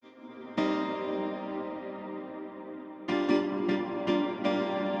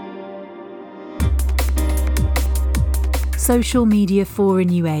Social Media for a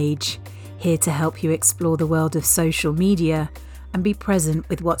New Age, here to help you explore the world of social media and be present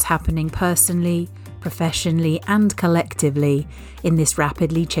with what's happening personally, professionally and collectively in this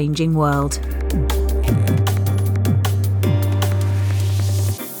rapidly changing world.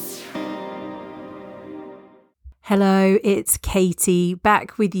 Hello, it's Katie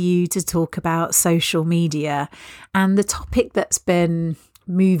back with you to talk about social media, and the topic that's been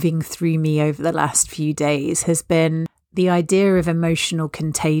moving through me over the last few days has been the idea of emotional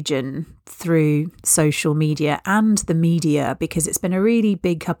contagion through social media and the media, because it's been a really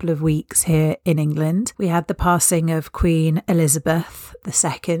big couple of weeks here in England. We had the passing of Queen Elizabeth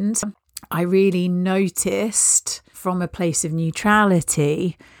II. I really noticed from a place of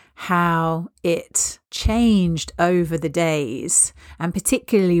neutrality how it changed over the days. And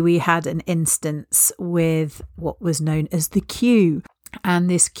particularly we had an instance with what was known as the queue. And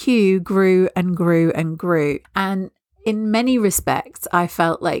this queue grew and grew and grew. And in many respects, I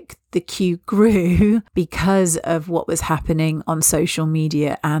felt like the queue grew because of what was happening on social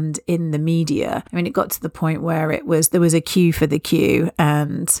media and in the media. I mean, it got to the point where there was a queue for the queue.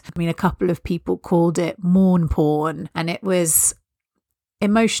 And I mean, a couple of people called it mourn porn, and it was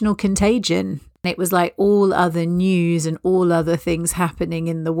emotional contagion. It was like all other news and all other things happening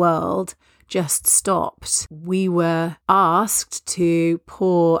in the world just stopped. We were asked to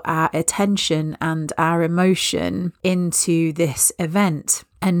pour our attention and our emotion into this event.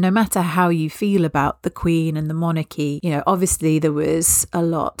 And no matter how you feel about the Queen and the monarchy, obviously there was a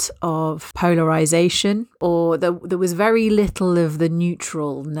lot of polarization, or there was very little of the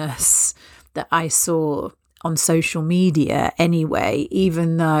neutralness that I saw on social media anyway,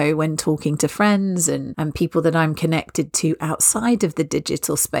 even though when talking to friends and people that I'm connected to outside of the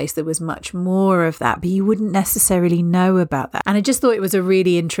digital space, there was much more of that, but you wouldn't necessarily know about that. And I just thought it was a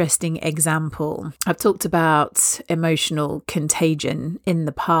really interesting example. I've talked about emotional contagion in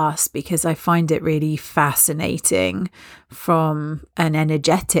the past because I find it really fascinating from an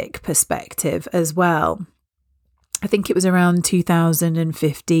energetic perspective as well. I think it was around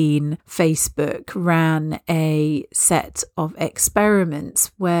 2015, Facebook ran a set of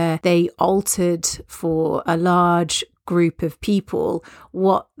experiments where they altered for a large group of people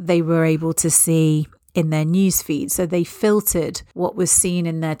what they were able to see in their newsfeed. So they filtered what was seen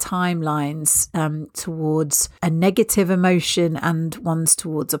in their timelines towards a negative emotion and ones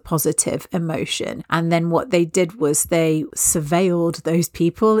towards a positive emotion. And then what they did was they surveilled those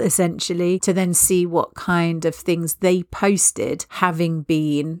people essentially to then see what kind of things they posted, having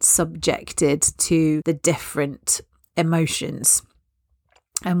been subjected to the different emotions.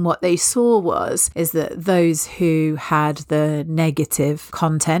 And what they saw is that those who had the negative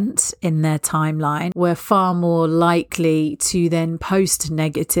content in their timeline were far more likely to then post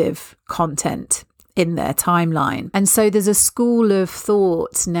negative content in their timeline. And so there's a school of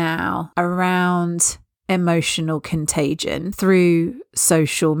thought now around emotional contagion through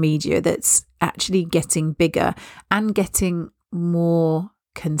social media that's actually getting bigger and getting more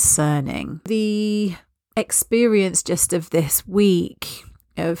concerning. The experience just of this week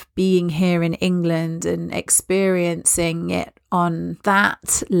of being here in England and experiencing it on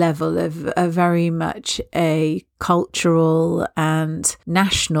that level of very much a cultural and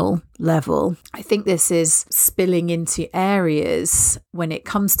national level. I think this is spilling into areas when it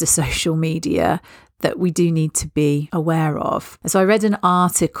comes to social media that we do need to be aware of. So I read an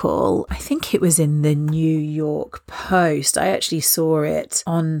article, I think it was in the New York Post. I actually saw it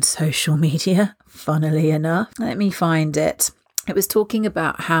on social media, funnily enough. Let me find it. It was talking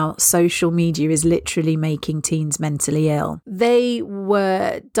about how social media is literally making teens mentally ill. They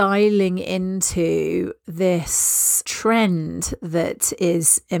were dialing into this trend that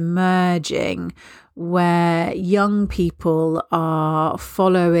is emerging where young people are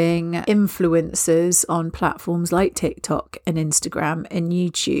following influencers on platforms like TikTok and Instagram and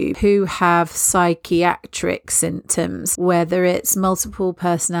YouTube who have psychiatric symptoms, whether it's multiple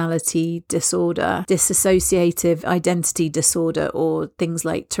personality disorder, dissociative identity disorder, or things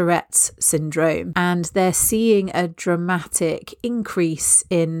like Tourette's syndrome. And they're seeing a dramatic increase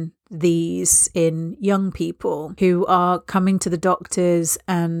in these in young people who are coming to the doctors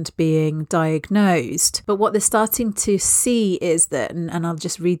and being diagnosed. But what they're starting to see is that, and I'll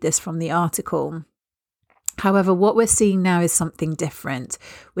just read this from the article. However, what we're seeing now is something different.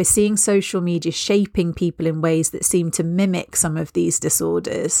 We're seeing social media shaping people in ways that seem to mimic some of these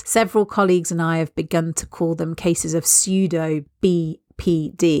disorders. Several colleagues and I have begun to call them cases of pseudo-BPD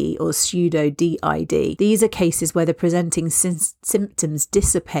or pseudo-DID. These are cases where the presenting symptoms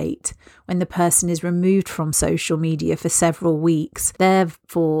dissipate when the person is removed from social media for several weeks,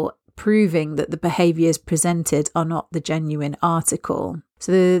 therefore proving that the behaviours presented are not the genuine article.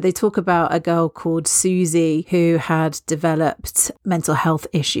 So they talk about a girl called Susie who had developed mental health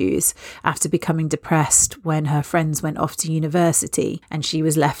issues after becoming depressed when her friends went off to university and she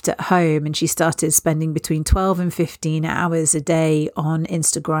was left at home, and she started spending between 12 and 15 hours a day on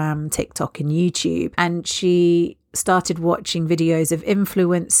Instagram, TikTok and YouTube. And she started watching videos of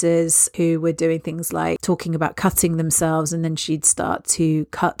influencers who were doing things like talking about cutting themselves, and then she'd start to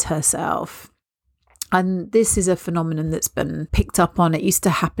cut herself. And this is a phenomenon that's been picked up on. It used to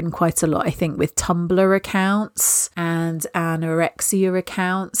happen quite a lot, I think, with Tumblr accounts and anorexia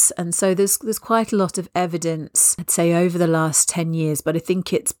accounts. And so there's quite a lot of evidence, I'd say, over the last 10 years, but I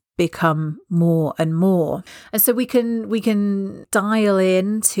think it's become more and more. And so we can dial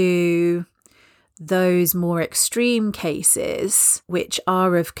into those more extreme cases which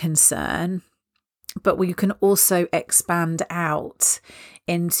are of concern, but we can also expand out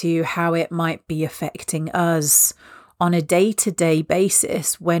into how it might be affecting us on a day-to-day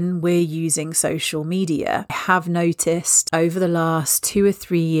basis when we're using social media. I have noticed over the last 2 or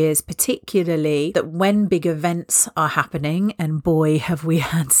 3 years particularly that when big events are happening, and boy have we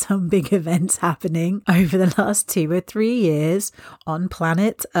had some big events happening over the last 2 or 3 years on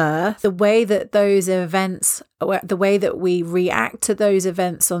planet Earth, the way that those events, the way that we react to those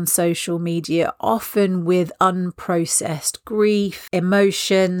events on social media, often with unprocessed grief,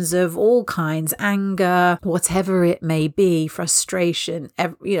 emotions of all kinds, anger, whatever it may be, frustration,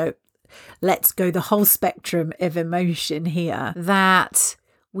 let's go the whole spectrum of emotion here, that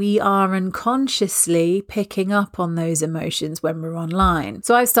we are unconsciously picking up on those emotions when we're online.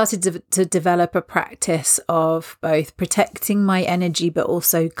 So I've started to develop a practice of both protecting my energy but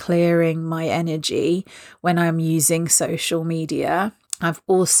also clearing my energy when I'm using social media. I've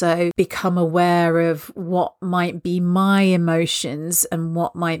also become aware of what might be my emotions and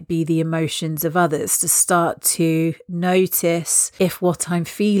what might be the emotions of others, to start to notice if what I'm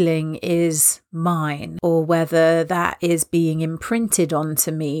feeling is mine or whether that is being imprinted onto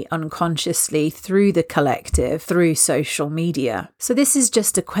me unconsciously through the collective, through social media. So this is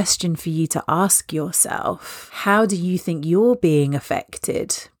just a question for you to ask yourself. How do you think you're being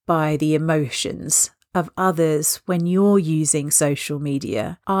affected by the emotions of others when you're using social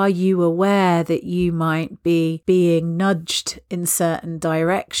media? Are you aware that you might be being nudged in certain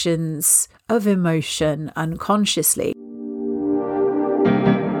directions of emotion unconsciously?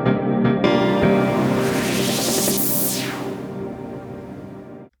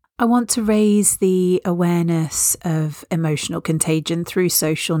 I want to raise the awareness of emotional contagion through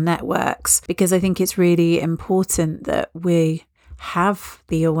social networks because I think it's really important that we have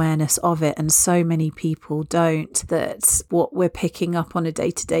the awareness of it, and so many people don't, that what we're picking up on a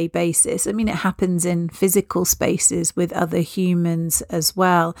day-to-day basis, I mean, it happens in physical spaces with other humans as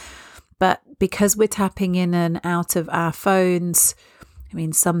well, but because we're tapping in and out of our phones, I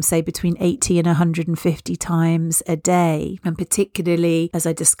mean, some say between 80 and 150 times a day. And particularly, as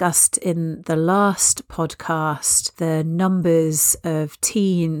I discussed in the last podcast, the numbers of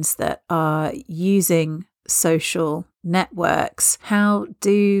teens that are using social networks. How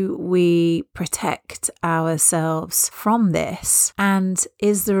do we protect ourselves from this? And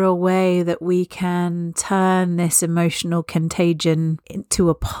is there a way that we can turn this emotional contagion into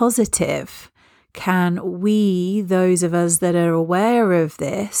a positive? Can we, those of us that are aware of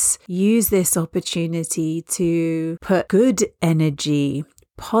this, use this opportunity to put good energy,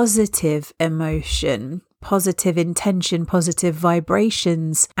 positive emotion, positive intention, positive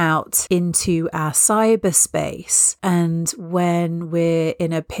vibrations out into our cyberspace? And when we're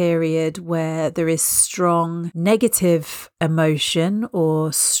in a period where there is strong negative emotion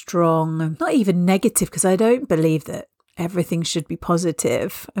or strong, not even negative, because I don't believe that everything should be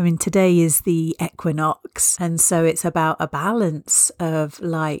positive. I mean, today is the equinox, and so it's about a balance of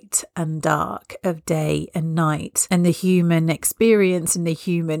light and dark, of day and night. And the human experience and the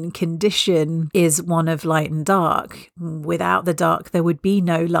human condition is one of light and dark. Without the dark, there would be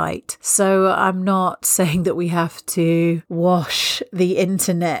no light. So I'm not saying that we have to wash the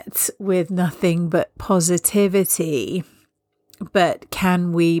internet with nothing but positivity. But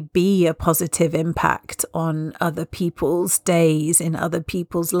can we be a positive impact on other people's days, in other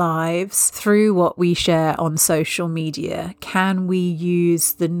people's lives through what we share on social media? Can we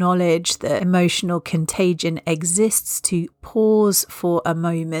use the knowledge that emotional contagion exists to pause for a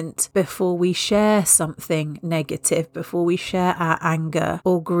moment before we share something negative, before we share our anger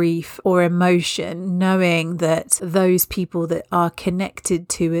or grief or emotion, knowing that those people that are connected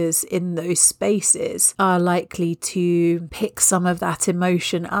to us in those spaces are likely to pick some of that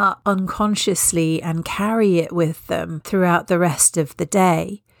emotion up unconsciously and carry it with them throughout the rest of the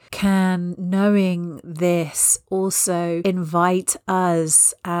day. can knowing this also invite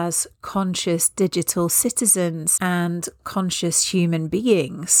us as conscious digital citizens and conscious human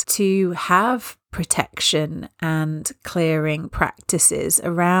beings to have protection and clearing practices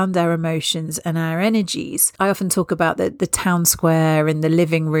around our emotions and our energies? I often talk about the town square and the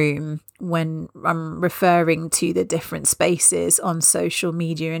living room when I'm referring to the different spaces on social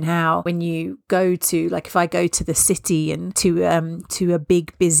media, and how when you go to, like if I go to the city and to a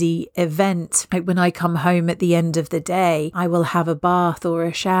big busy event, like when I come home at the end of the day, I will have a bath or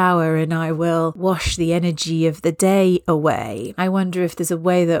a shower and I will wash the energy of the day away. I wonder if there's a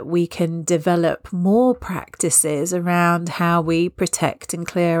way that we can develop more practices around how we protect and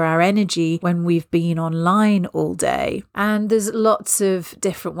clear our energy when we've been online all day. And there's lots of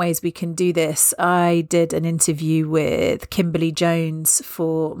different ways we can do this. I did an interview with Kimberly Jones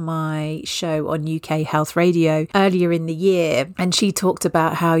for my show on UK Health Radio earlier in the year, and she talked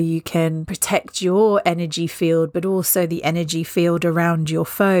about how you can protect your energy field, but also the energy field around your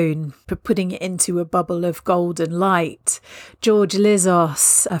phone, putting it into a bubble of golden light. George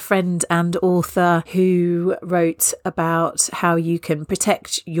Lizos, a friend and author who wrote about how you can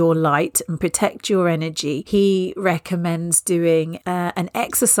protect your light and protect your energy, he recommends doing an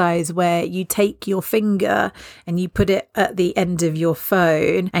exercise where you take your finger and you put it at the end of your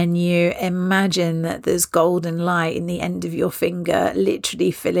phone and you imagine that there's golden light in the end of your finger, literally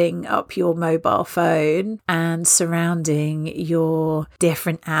filling up your mobile phone and surrounding your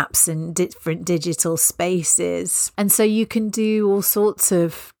different apps and different digital spaces. And so you can do all sorts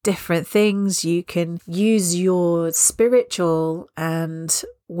of different things. You can use your spiritual and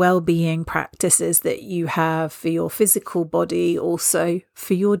well-being practices that you have for your physical body, also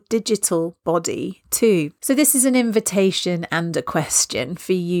for your digital body too. So this is an invitation and a question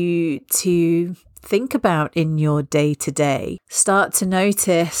for you to think about in your day-to-day. Start to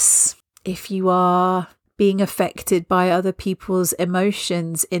notice if you are being affected by other people's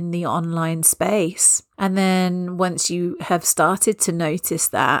emotions in the online space. And then once you have started to notice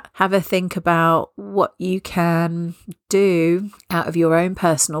that, have a think about what you can do out of your own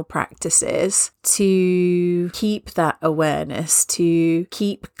personal practices to keep that awareness, to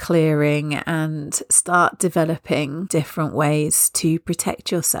keep clearing and start developing different ways to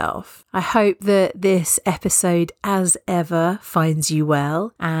protect yourself. I hope that this episode, as ever, finds you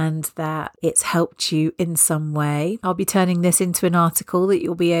well and that it's helped you in some way. I'll be turning this into an article that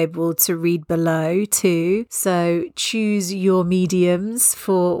you'll be able to read below too. So choose your mediums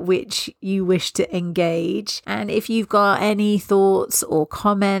for which you wish to engage. And if you've got any thoughts or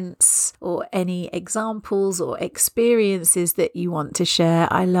comments or any examples or experiences that you want to share,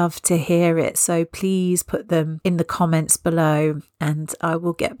 I love to hear it. So please put them in the comments below and I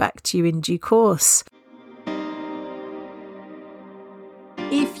will get back to you in due course.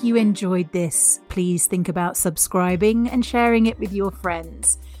 If you enjoyed this, please think about subscribing and sharing it with your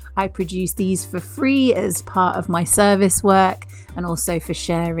friends. I produce these for free as part of my service work and also for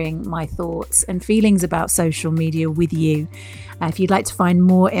sharing my thoughts and feelings about social media with you. If you'd like to find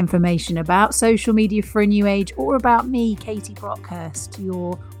more information about social media for a new age or about me, Katie Brockhurst,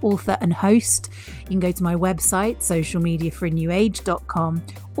 your author and host, you can go to my website, socialmediaforanewaage.com,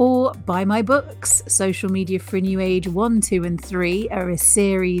 or buy my books. Social Media for a New Age 1, 2 and 3 are a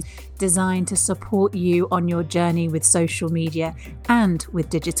series designed to support you on your journey with social media and with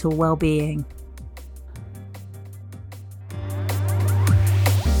digital well-being.